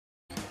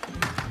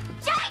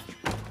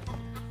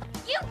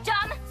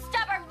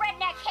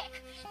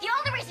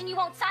you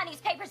won't sign these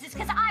papers is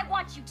because I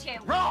want you to.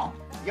 Wrong!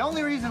 The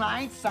only reason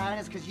I ain't signing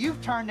is because you've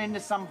turned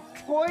into some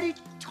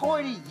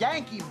hoity-toity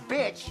Yankee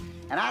bitch,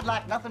 and I'd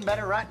like nothing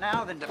better right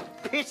now than to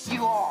piss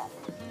you off.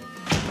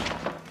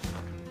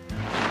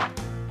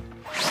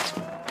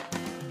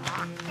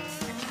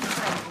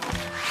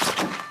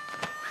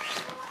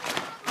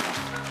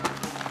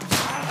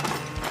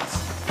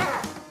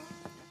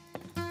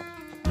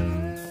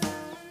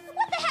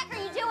 What the heck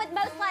are you doing with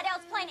Mo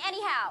Slidell's plane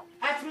anyhow?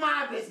 That's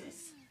my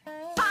business.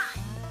 Fine.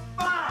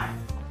 Fine!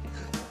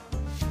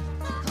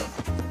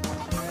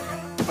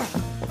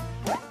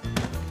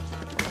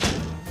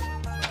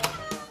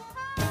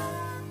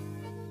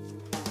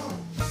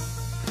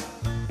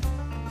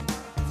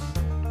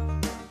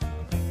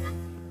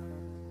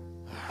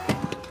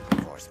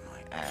 Force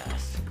my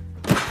ass.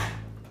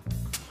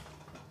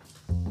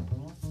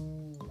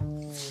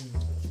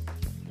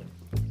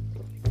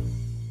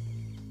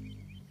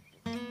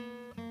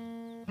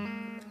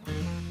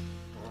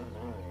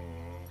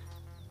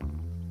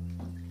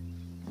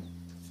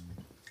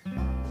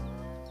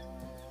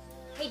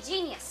 Hey,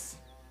 genius.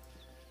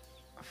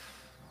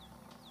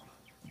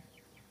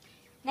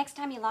 Next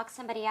time you lock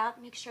somebody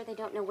out, make sure they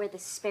don't know where the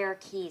spare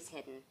key's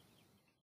hidden.